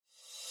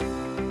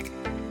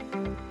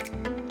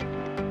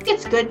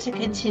It's good to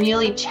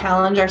continually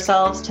challenge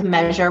ourselves to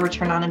measure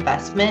return on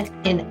investment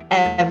in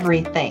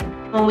everything.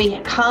 When we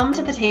come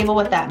to the table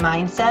with that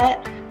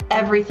mindset,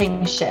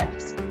 everything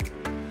shifts.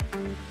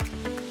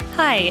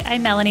 Hi,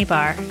 I'm Melanie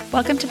Barr.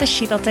 Welcome to the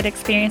She Built It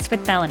Experience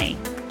with Melanie.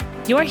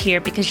 You're here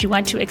because you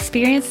want to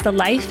experience the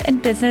life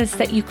and business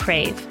that you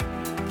crave.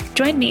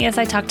 Join me as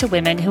I talk to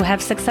women who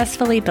have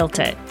successfully built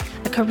it,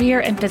 a career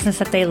and business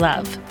that they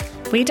love.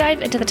 We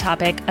dive into the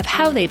topic of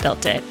how they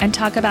built it and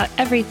talk about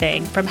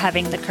everything from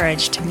having the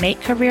courage to make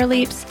career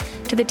leaps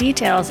to the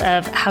details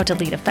of how to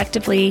lead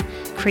effectively,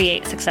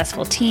 create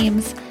successful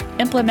teams,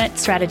 implement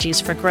strategies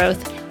for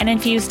growth, and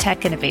infuse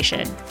tech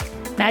innovation.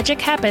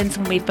 Magic happens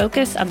when we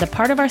focus on the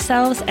part of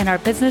ourselves and our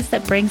business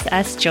that brings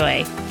us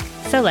joy.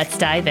 So let's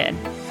dive in.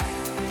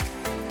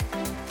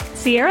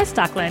 Ciara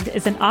Stockeland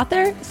is an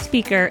author,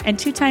 speaker, and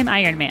two-time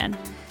Ironman.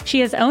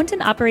 She has owned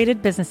and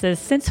operated businesses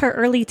since her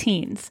early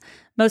teens.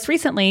 Most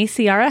recently,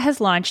 Ciara has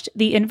launched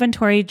The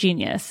Inventory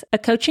Genius, a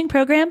coaching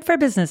program for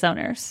business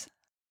owners.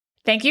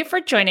 Thank you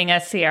for joining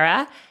us,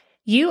 Ciara.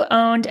 You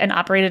owned and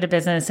operated a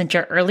business since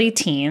your early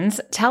teens.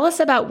 Tell us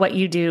about what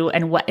you do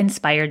and what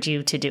inspired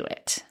you to do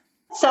it.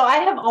 So I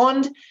have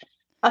owned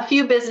a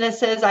few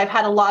businesses. I've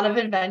had a lot of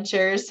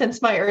adventures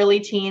since my early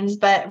teens,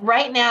 but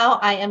right now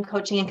I am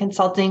coaching and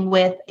consulting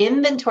with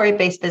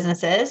inventory-based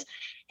businesses.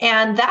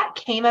 And that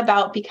came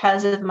about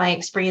because of my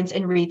experience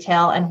in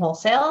retail and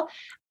wholesale.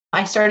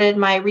 I started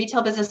my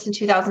retail business in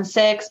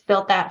 2006,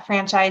 built that,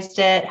 franchised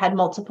it, had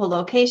multiple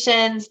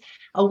locations,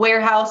 a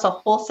warehouse, a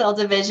wholesale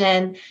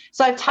division.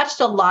 So I've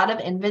touched a lot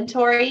of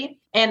inventory.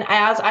 And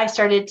as I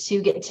started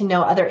to get to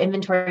know other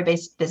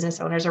inventory-based business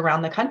owners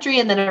around the country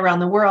and then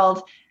around the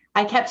world,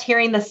 I kept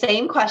hearing the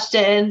same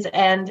questions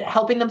and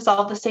helping them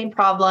solve the same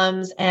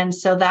problems. And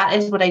so that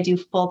is what I do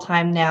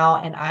full-time now,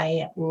 and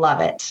I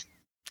love it.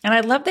 And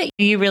I love that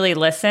you really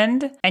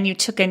listened and you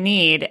took a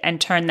need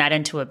and turned that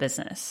into a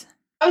business.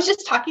 I was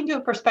just talking to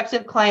a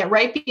prospective client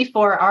right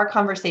before our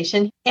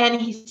conversation, and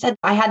he said,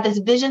 I had this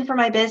vision for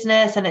my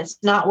business and it's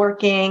not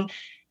working.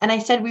 And I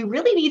said, we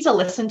really need to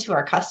listen to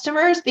our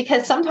customers,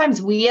 because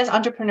sometimes we as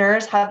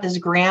entrepreneurs have this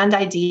grand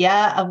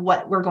idea of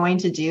what we're going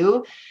to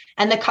do,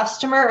 and the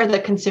customer or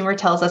the consumer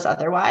tells us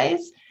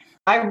otherwise.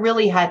 I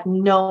really had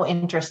no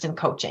interest in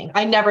coaching.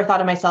 I never thought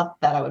of myself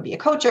that I would be a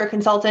coach or a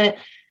consultant.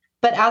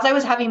 But as I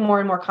was having more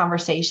and more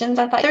conversations,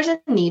 I thought there's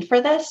a need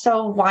for this.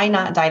 So why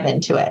not dive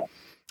into it?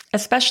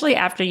 Especially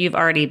after you've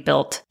already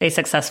built a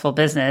successful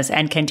business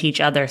and can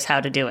teach others how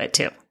to do it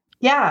too.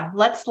 Yeah,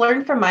 let's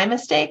learn from my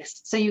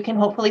mistakes so you can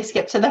hopefully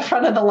skip to the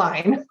front of the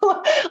line.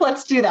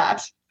 Let's do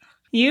that.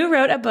 You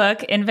wrote a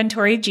book,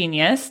 Inventory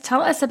Genius.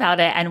 Tell us about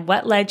it and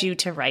what led you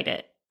to write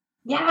it.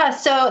 Yeah,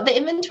 so the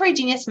Inventory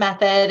Genius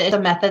method is a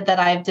method that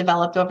I've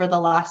developed over the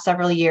last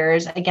several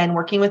years. Again,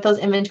 working with those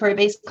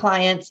inventory-based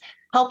clients,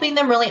 helping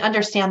them really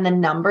understand the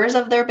numbers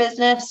of their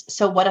business.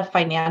 So what a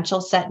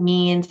financial set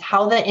means,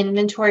 how the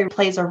inventory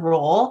plays a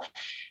role.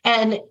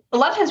 And a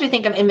lot of times we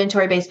think of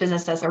inventory-based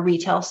business as a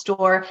retail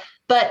store,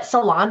 but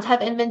salons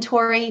have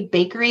inventory,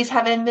 bakeries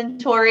have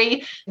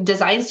inventory,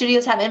 design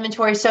studios have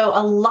inventory. So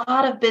a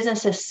lot of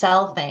businesses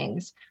sell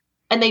things,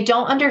 and they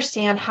don't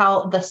understand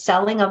how the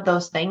selling of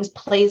those things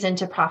plays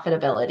into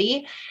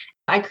profitability.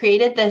 I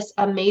created this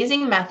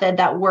amazing method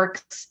that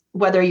works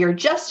whether you're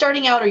just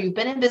starting out or you've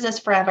been in business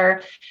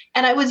forever.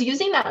 And I was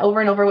using that over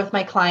and over with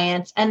my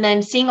clients and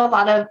then seeing a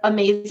lot of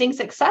amazing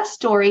success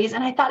stories.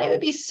 And I thought it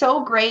would be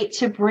so great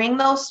to bring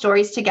those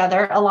stories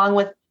together along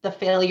with the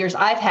failures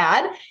I've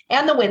had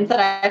and the wins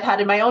that I've had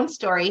in my own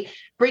story,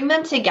 bring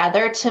them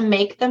together to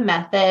make the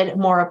method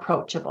more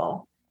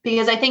approachable.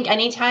 Because I think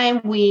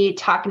anytime we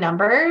talk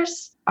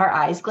numbers, our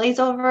eyes glaze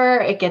over,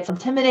 it gets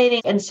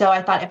intimidating. And so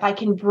I thought if I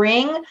can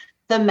bring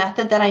the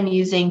method that I'm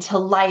using to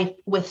life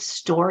with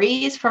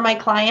stories for my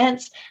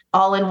clients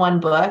all in one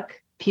book,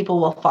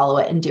 people will follow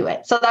it and do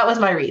it. So that was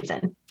my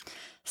reason.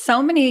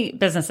 So many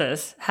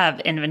businesses have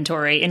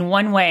inventory in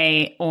one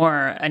way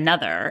or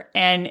another.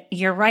 And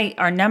you're right,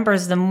 our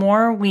numbers, the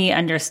more we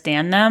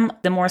understand them,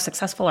 the more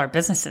successful our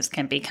businesses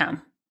can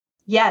become.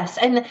 Yes.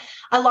 And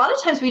a lot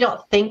of times we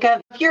don't think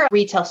of, if you're a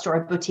retail store,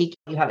 a boutique,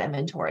 you have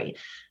inventory.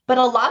 But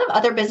a lot of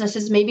other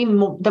businesses, maybe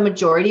the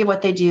majority of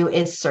what they do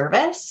is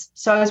service.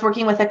 So I was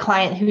working with a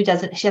client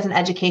she has an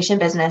education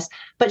business,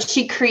 but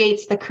she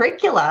creates the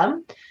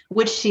curriculum,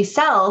 which she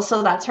sells.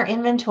 So that's her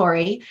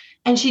inventory.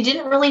 And she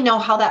didn't really know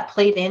how that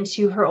played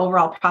into her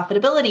overall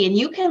profitability. And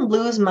you can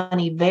lose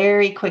money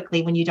very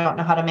quickly when you don't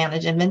know how to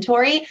manage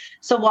inventory.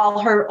 So while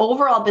her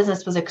overall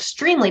business was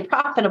extremely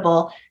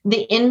profitable,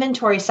 the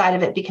inventory side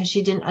of it, because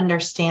she didn't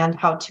understand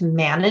how to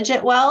manage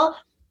it well,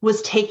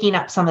 was taking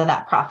up some of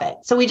that profit.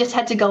 So we just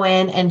had to go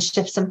in and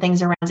shift some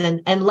things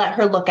around and let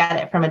her look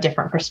at it from a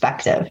different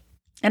perspective.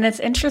 And it's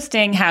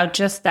interesting how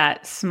just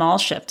that small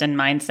shift in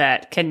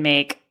mindset can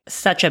make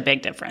such a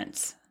big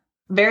difference.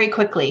 Very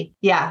quickly.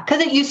 Yeah.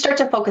 Because you start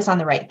to focus on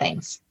the right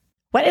things.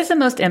 What is the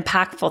most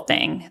impactful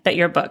thing that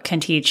your book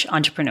can teach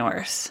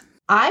entrepreneurs?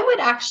 I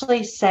would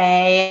actually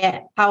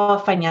say how a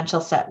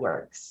financial set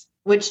works,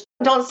 which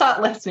don't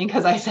stop listening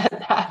because I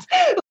said that.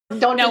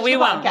 Don't No, ditch we the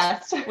won't.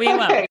 podcast. We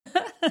Okay.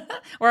 won't.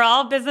 We're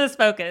all business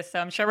focused, so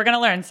I'm sure we're going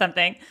to learn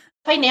something.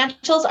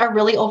 Financials are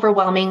really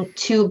overwhelming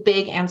to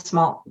big and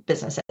small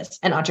businesses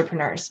and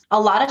entrepreneurs. A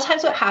lot of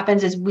times what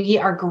happens is we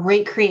are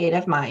great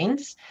creative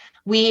minds.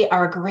 We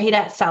are great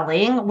at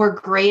selling. We're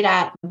great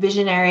at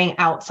visionarying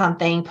out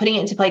something, putting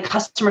it into play,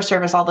 customer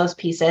service, all those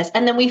pieces.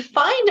 And then we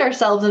find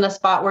ourselves in a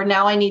spot where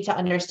now I need to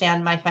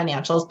understand my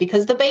financials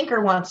because the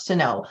banker wants to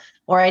know,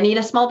 or I need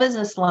a small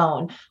business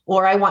loan,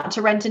 or I want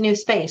to rent a new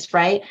space,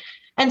 right?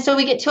 And so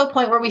we get to a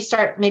point where we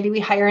start, maybe we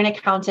hire an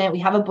accountant, we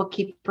have a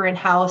bookkeeper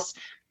in-house.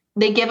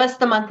 They give us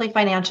the monthly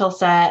financial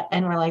set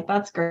and we're like,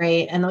 that's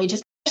great. And then we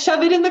just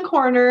shove it in the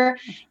corner.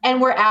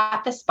 And we're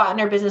at the spot in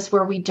our business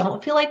where we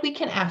don't feel like we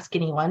can ask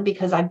anyone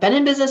because I've been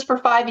in business for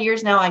 5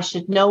 years now. I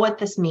should know what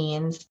this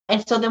means.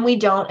 And so then we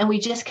don't, and we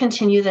just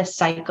continue this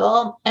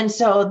cycle. And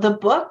so the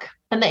book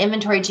and the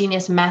Inventory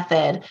Genius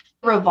method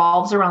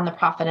revolves around the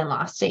profit and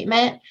loss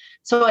statement.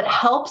 So it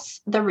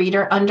helps the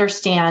reader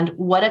understand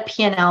what a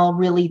P&L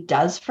really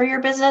does for your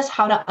business,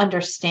 how to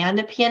understand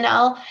a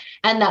P&L,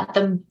 and that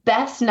the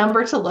best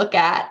number to look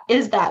at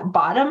is that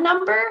bottom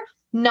number,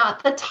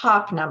 not the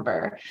top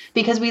number,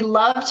 because we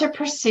love to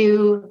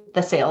pursue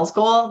the sales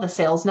goal, the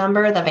sales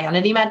number, the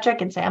vanity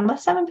metric, and say, I'm a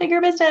 7-figure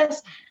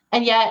business.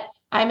 And yet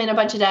I'm in a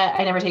bunch of debt.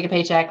 I never take a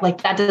paycheck.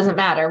 Like that doesn't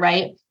matter,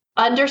 right?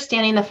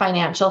 Understanding the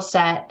financial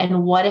set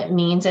and what it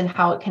means and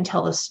how it can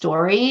tell the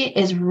story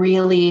is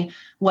really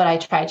what I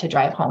try to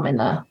drive home in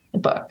the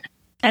book.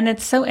 And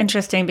it's so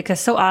interesting because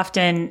so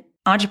often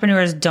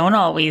entrepreneurs don't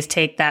always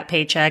take that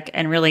paycheck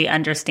and really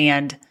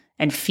understand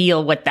and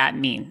feel what that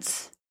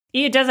means.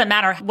 It doesn't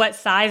matter what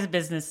size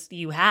business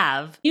you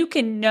have. You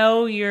can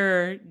know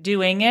you're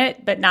doing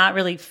it, but not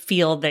really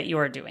feel that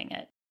you're doing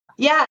it.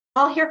 Yeah,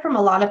 I'll hear from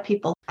a lot of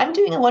people. I'm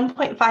doing a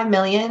 1.5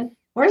 million.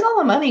 Where's all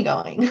the money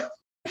going?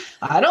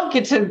 I don't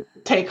get to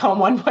take home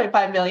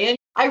 1.5 million.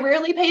 I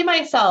rarely pay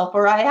myself,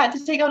 or I had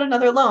to take out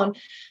another loan.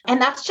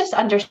 And that's just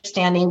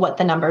understanding what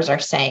the numbers are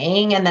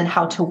saying and then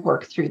how to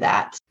work through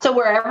that. So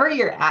wherever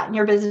you're at in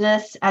your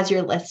business, as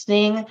you're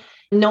listening,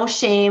 no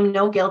shame,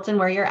 no guilt in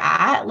where you're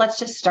at. Let's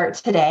just start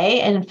today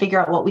and figure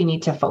out what we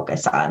need to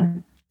focus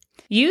on.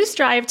 You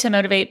strive to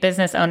motivate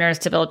business owners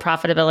to build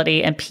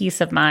profitability and peace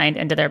of mind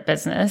into their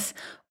business.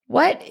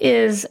 What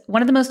is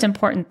one of the most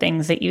important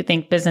things that you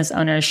think business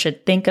owners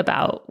should think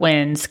about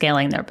when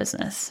scaling their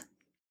business?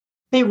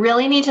 They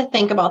really need to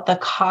think about the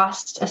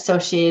cost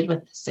associated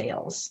with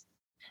sales.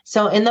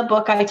 So in the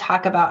book, I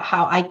talk about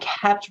how I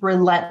kept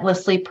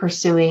relentlessly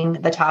pursuing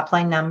the top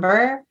line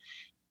number.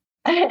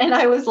 And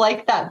I was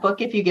like that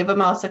book, If You Give a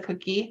Mouse a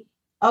Cookie.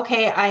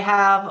 Okay, I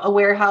have a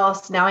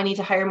warehouse. Now I need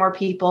to hire more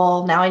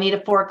people. Now I need a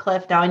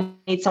forklift. Now I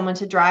need someone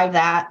to drive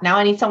that. Now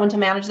I need someone to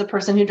manage the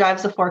person who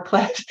drives the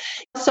forklift.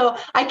 So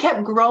I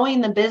kept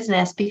growing the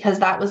business because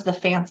that was the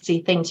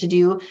fancy thing to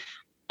do.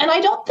 And I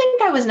don't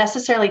think I was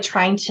necessarily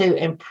trying to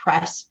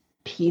impress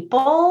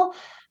people.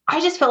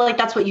 I just felt like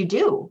that's what you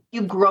do.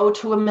 You grow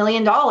to $1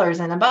 million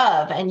and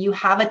above, and you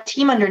have a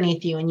team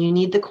underneath you, and you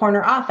need the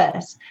corner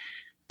office.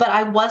 But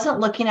I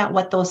wasn't looking at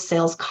what those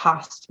sales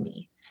cost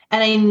me.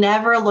 And I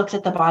never looked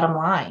at the bottom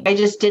line. I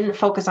just didn't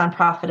focus on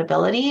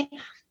profitability.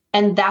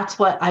 And that's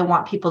what I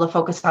want people to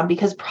focus on,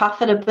 because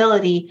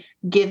profitability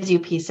gives you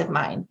peace of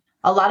mind.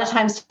 A lot of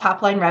times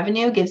top line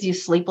revenue gives you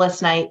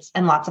sleepless nights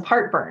and lots of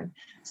heartburn.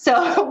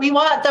 So we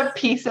want the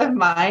peace of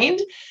mind.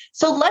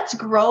 So let's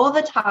grow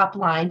the top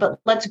line, but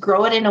let's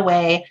grow it in a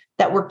way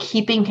that we're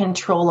keeping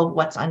control of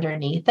what's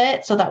underneath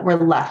it so that we're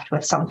left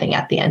with something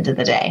at the end of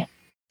the day.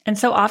 And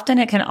so often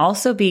it can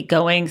also be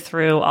going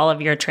through all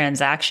of your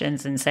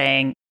transactions and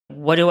saying,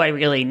 what do I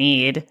really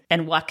need?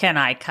 And what can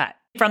I cut?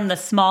 From the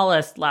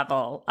smallest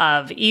level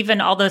of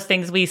even all those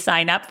things we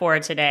sign up for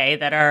today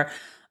that are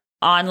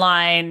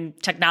online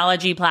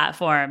technology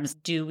platforms.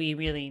 Do we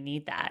really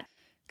need that?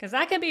 Because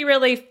that can be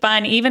really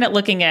fun, even at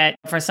looking at,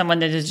 for someone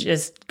that is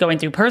just going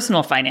through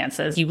personal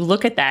finances, you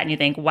look at that and you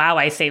think, wow,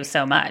 I saved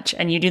so much.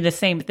 And you do the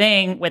same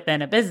thing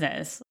within a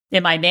business.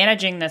 Am I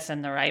managing this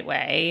in the right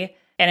way?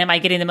 And am I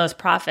getting the most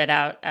profit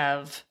out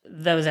of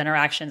those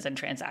interactions and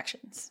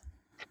transactions?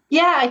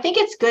 Yeah, I think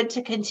it's good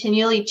to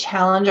continually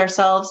challenge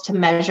ourselves to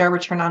measure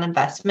return on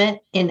investment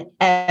in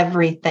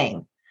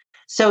everything.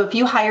 So if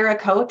you hire a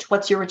coach,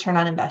 what's your return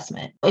on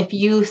investment? If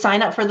you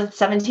sign up for the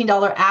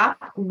 $17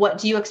 app, what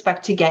do you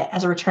expect to get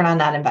as a return on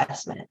that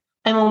investment?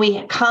 And when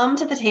we come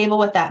to the table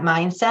with that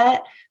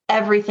mindset,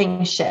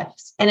 everything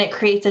shifts and it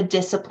creates a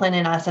discipline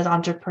in us as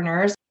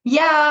entrepreneurs.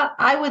 Yeah,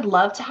 I would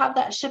love to have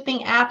that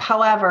shipping app.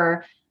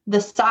 However,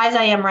 the size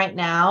I am right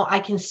now,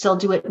 I can still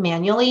do it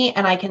manually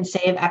and I can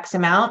save X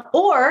amount.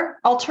 Or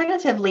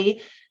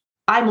alternatively,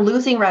 I'm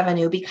losing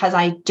revenue because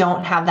I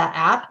don't have that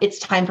app. It's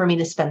time for me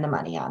to spend the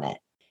money on it.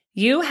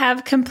 You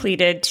have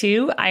completed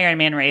 2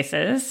 Ironman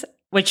races,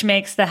 which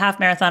makes the half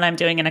marathon I'm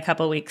doing in a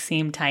couple of weeks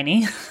seem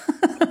tiny.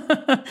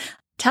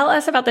 Tell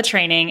us about the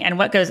training and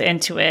what goes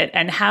into it,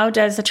 and how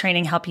does the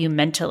training help you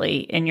mentally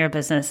in your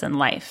business and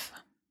life?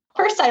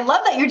 First, I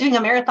love that you're doing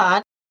a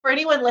marathon. For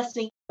anyone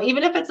listening,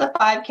 even if it's a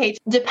 5K,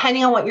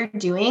 depending on what you're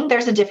doing,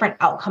 there's a different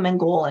outcome and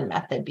goal and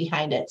method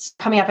behind it. So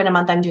coming up in a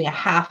month, I'm doing a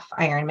half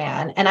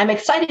Ironman, and I'm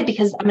excited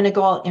because I'm going to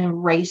go out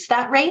and race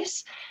that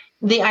race.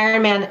 The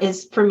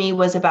Ironman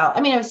was about,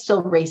 I was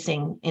still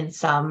racing in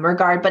some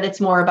regard, but it's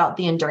more about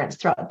the endurance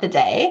throughout the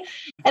day.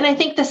 And I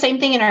think the same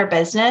thing in our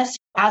business.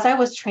 As I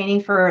was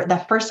training for the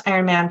first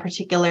Ironman,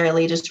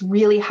 particularly, just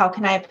really, how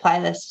can I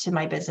apply this to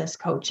my business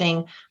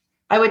coaching?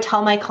 I would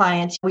tell my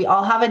clients, we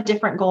all have a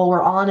different goal.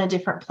 We're all in a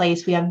different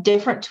place. We have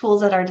different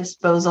tools at our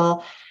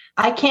disposal.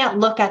 I can't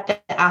look at the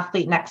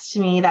athlete next to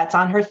me that's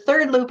on her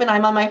third loop and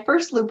I'm on my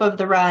first loop of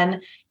the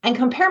run and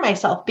compare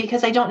myself,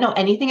 because I don't know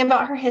anything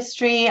about her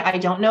history. I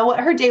don't know what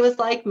her day was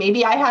like.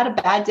 Maybe I had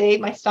a bad day.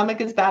 My stomach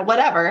is bad,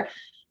 whatever.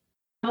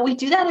 We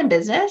do that in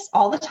business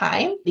all the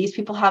time. These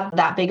people have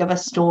that big of a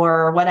store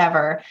or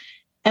whatever,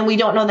 and we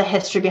don't know the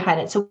history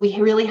behind it. So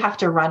we really have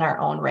to run our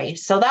own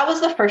race. So that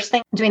was the first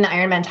thing doing the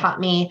Ironman taught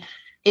me,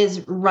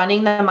 is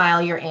running the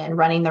mile you're in,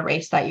 running the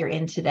race that you're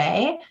in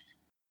today.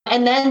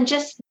 And then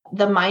just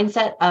the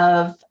mindset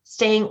of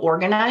staying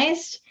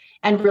organized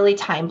and really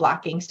time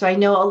blocking. So I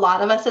know a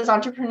lot of us as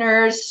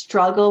entrepreneurs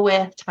struggle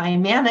with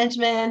time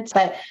management,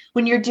 but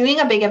when you're doing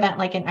a big event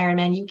like an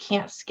Ironman, you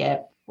can't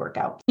skip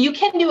workout. You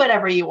can do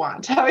whatever you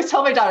want. I always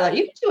tell my daughter that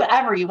you can do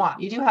whatever you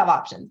want. You do have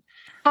options.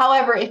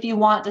 However, if you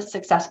want a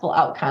successful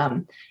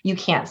outcome, you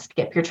can't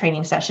skip your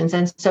training sessions.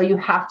 And so you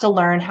have to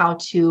learn how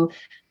to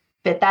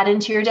fit that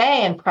into your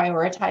day and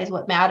prioritize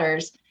what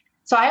matters.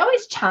 So I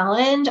always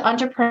challenge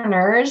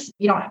entrepreneurs,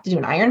 you don't have to do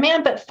an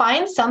Ironman, but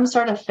find some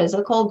sort of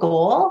physical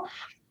goal,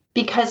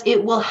 because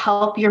it will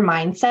help your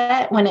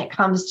mindset when it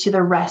comes to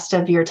the rest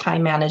of your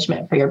time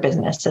management for your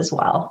business as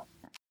well.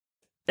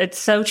 It's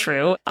so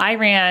true. I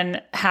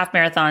ran half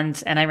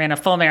marathons and I ran a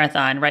full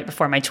marathon right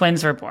before my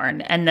twins were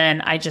born. And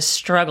then I just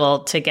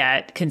struggled to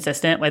get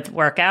consistent with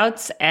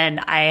workouts. And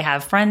I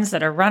have friends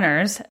that are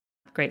runners,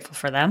 grateful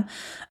for them.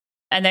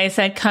 And they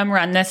said, come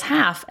run this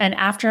half. And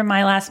after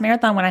my last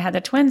marathon, when I had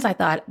the twins, I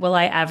thought, will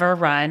I ever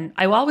run?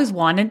 I always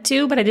wanted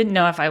to, but I didn't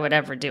know if I would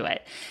ever do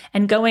it.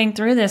 And going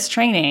through this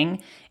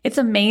training, it's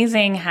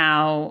amazing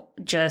how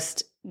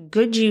just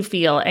good you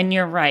feel. And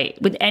you're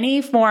right. With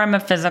any form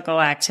of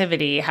physical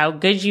activity, how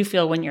good you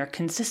feel when you're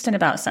consistent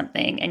about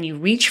something and you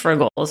reach for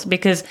goals,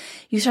 because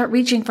you start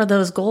reaching for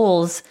those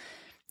goals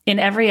in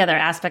every other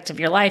aspect of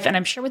your life. And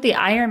I'm sure with the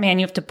Ironman,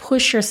 you have to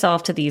push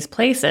yourself to these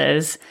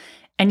places.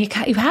 And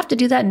you have to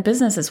do that in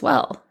business as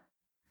well.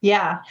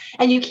 Yeah.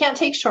 And you can't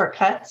take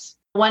shortcuts.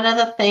 One of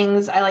the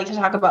things I like to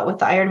talk about with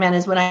the Ironman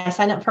is when I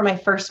signed up for my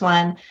first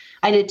one,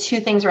 I did two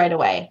things right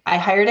away. I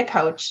hired a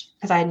coach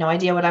because I had no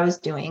idea what I was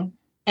doing.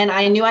 And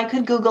I knew I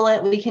could Google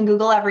it. We can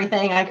Google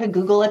everything. I could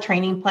Google a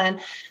training plan,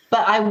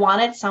 but I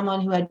wanted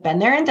someone who had been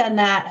there and done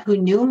that, who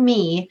knew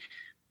me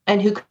and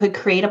who could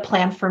create a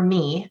plan for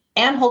me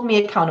and hold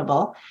me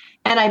accountable.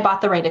 And I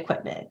bought the right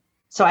equipment.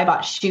 So I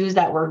bought shoes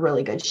that were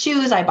really good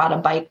shoes. I bought a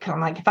bike. I'm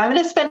like, if I'm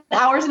going to spend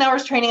hours and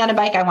hours training on a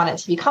bike, I want it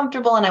to be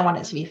comfortable and I want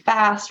it to be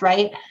fast,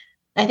 right?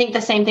 I think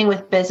the same thing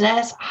with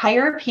business.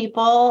 Hire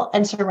people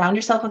and surround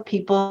yourself with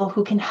people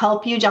who can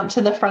help you jump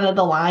to the front of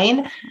the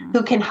line,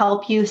 who can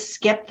help you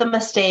skip the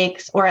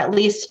mistakes, or at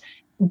least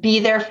be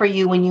there for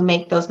you when you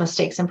make those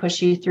mistakes and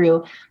push you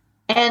through.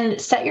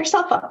 And set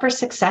yourself up for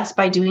success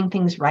by doing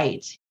things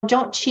right.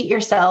 Don't cheat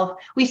yourself.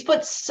 We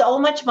put so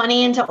much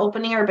money into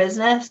opening our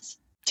business.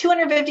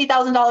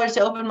 $250,000 to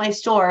open my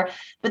store,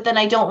 but then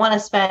I don't want to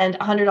spend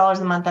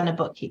 $100 a month on a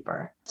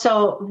bookkeeper.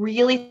 So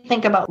really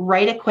think about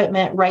right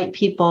equipment, right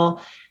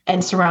people,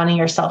 and surrounding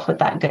yourself with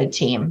that good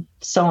team.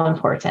 So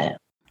important.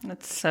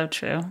 That's so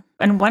true.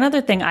 And one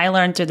other thing I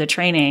learned through the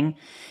training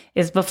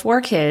is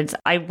before kids,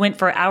 I went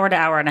for hour to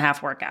hour and a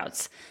half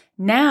workouts.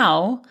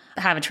 Now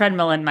I have a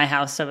treadmill in my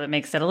house, so it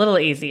makes it a little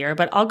easier,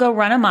 but I'll go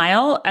run a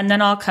mile and then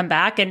I'll come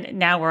back. And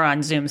now we're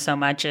on Zoom so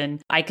much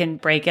and I can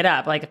break it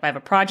up. Like if I have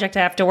a project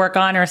I have to work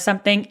on or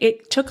something,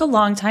 it took a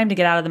long time to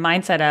get out of the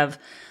mindset of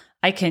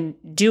I can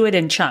do it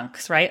in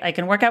chunks, right? I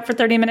can work out for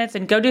 30 minutes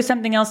and go do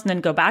something else and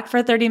then go back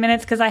for 30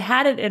 minutes because I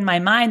had it in my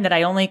mind that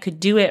I only could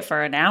do it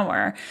for an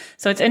hour.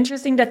 So it's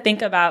interesting to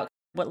think about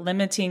what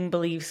limiting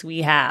beliefs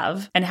we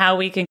have and how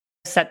we can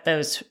set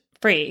those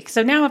free.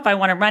 So now if I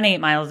want to run 8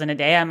 miles in a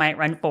day, I might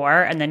run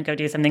 4 and then go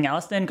do something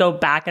else, then go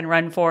back and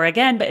run 4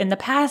 again. But in the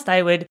past,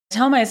 I would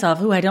tell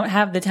myself, I don't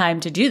have the time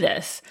to do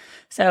this.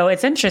 So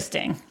it's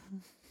interesting.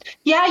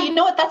 Yeah, you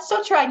know what? That's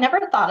so true. I never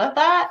thought of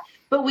that,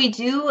 but we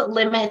do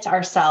limit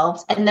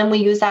ourselves. And then we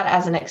use that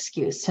as an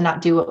excuse to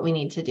not do what we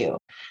need to do.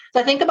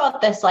 So I think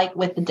about this like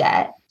with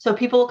debt. So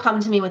people come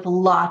to me with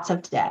lots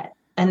of debt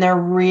and they're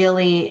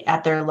really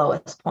at their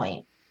lowest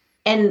point.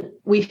 And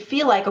we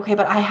feel like, okay,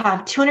 but I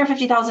have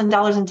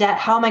 $250,000 in debt.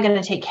 How am I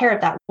going to take care of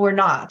that? We're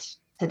not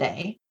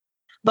today,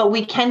 but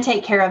we can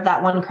take care of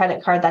that one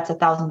credit card that's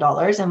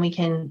 $1,000 and we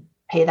can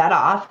pay that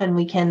off and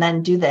we can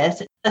then do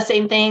this. The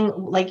same thing,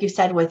 like you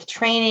said, with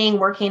training,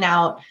 working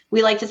out.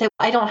 We like to say,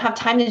 I don't have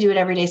time to do it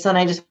every day, so then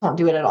I just won't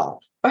do it at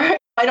all. Or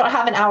I I don't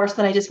have an hour, so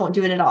then I just won't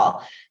do it at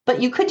all.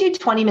 But you could do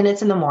 20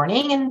 minutes in the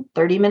morning and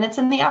 30 minutes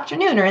in the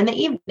afternoon or in the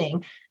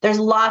evening. There's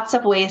lots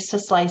of ways to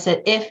slice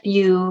it if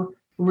you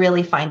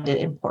really find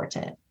it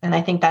important. And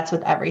I think that's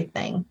with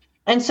everything.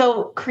 And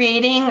so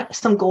creating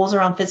some goals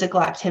around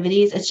physical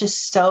activities, it's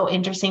just so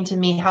interesting to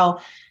me how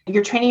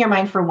you're training your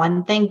mind for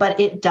one thing, but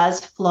it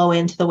does flow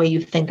into the way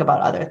you think about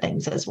other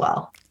things as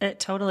well. It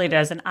totally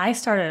does. And I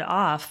started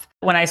off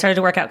when I started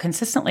to work out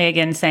consistently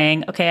again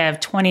saying, okay, I have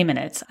 20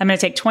 minutes. I'm going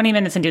to take 20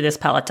 minutes and do this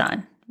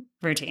Peloton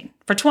routine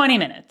for 20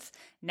 minutes.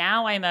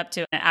 Now I'm up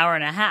to an hour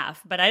and a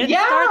half, but I didn't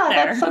start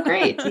there. That's so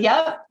great.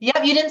 Yep.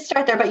 You didn't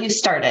start there, but you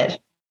started.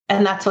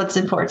 And that's what's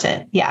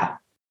important. Yeah.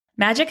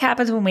 Magic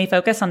happens when we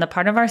focus on the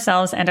part of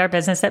ourselves and our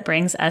business that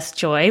brings us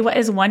joy. What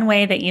is one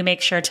way that you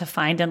make sure to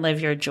find and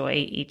live your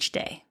joy each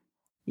day?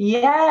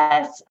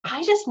 Yes,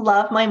 I just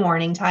love my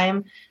morning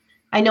time.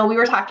 I know we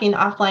were talking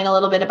offline a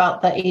little bit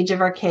about the age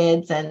of our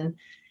kids and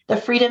the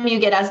freedom you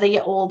get as they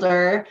get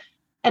older.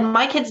 And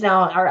my kids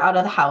now are out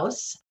of the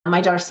house.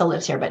 My daughter still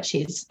lives here, but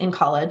she's in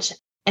college.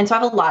 And so I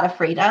have a lot of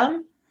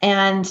freedom.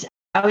 And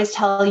I always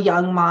tell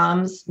young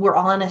moms, we're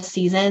all in a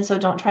season. So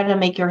don't try to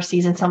make your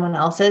season someone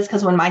else's.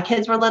 Because when my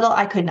kids were little,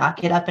 I could not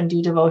get up and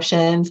do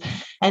devotions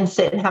and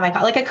sit and have my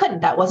coffee. Like I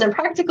couldn't. That wasn't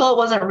practical. It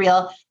wasn't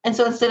real. And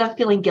so instead of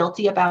feeling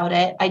guilty about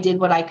it, I did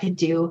what I could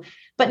do.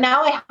 But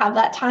now I have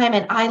that time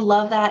and I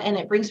love that. And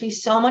it brings me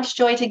so much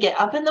joy to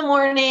get up in the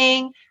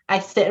morning. I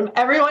sit and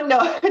everyone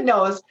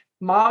knows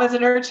mom is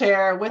in her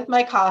chair with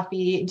my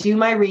coffee, do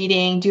my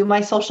reading, do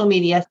my social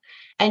media,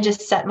 and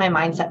just set my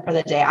mindset for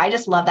the day. I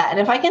just love that. And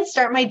if I can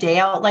start my day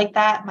out like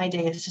that, my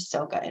day is just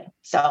so good.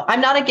 So I'm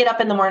not a get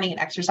up in the morning and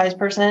exercise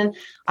person.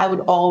 I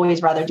would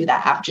always rather do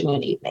that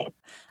afternoon, evening.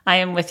 I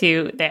am with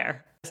you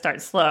there.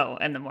 Start slow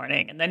in the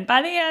morning. And then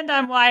by the end,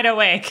 I'm wide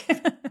awake.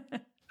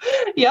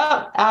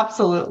 Yeah,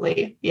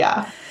 absolutely.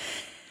 Yeah.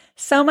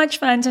 So much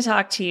fun to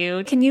talk to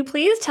you. Can you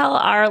please tell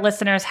our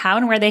listeners how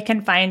and where they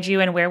can find you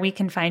and where we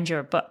can find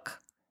your book?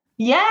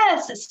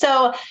 Yes.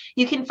 So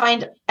you can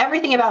find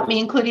everything about me,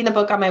 including the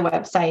book on my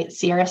website,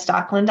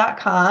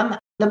 ciarastockeland.com.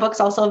 The book's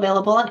also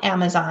available on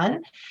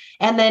Amazon.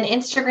 And then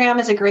Instagram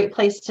is a great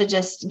place to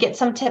just get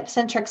some tips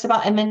and tricks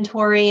about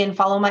inventory and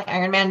follow my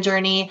Ironman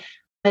journey.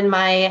 And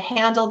my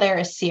handle there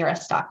is Ciara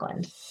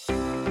Stockeland.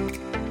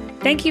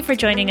 Thank you for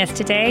joining us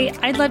today.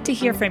 I'd love to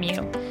hear from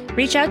you.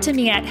 Reach out to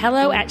me at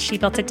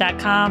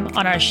hello@shebuiltit.com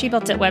on our She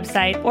Built It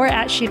website or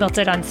at She Built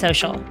It on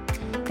social.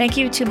 Thank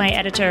you to my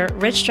editor,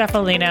 Rich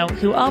Streffolino,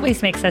 who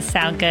always makes us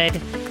sound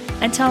good.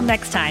 Until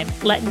next time,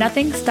 let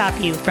nothing stop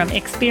you from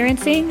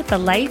experiencing the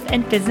life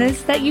and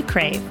business that you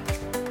crave.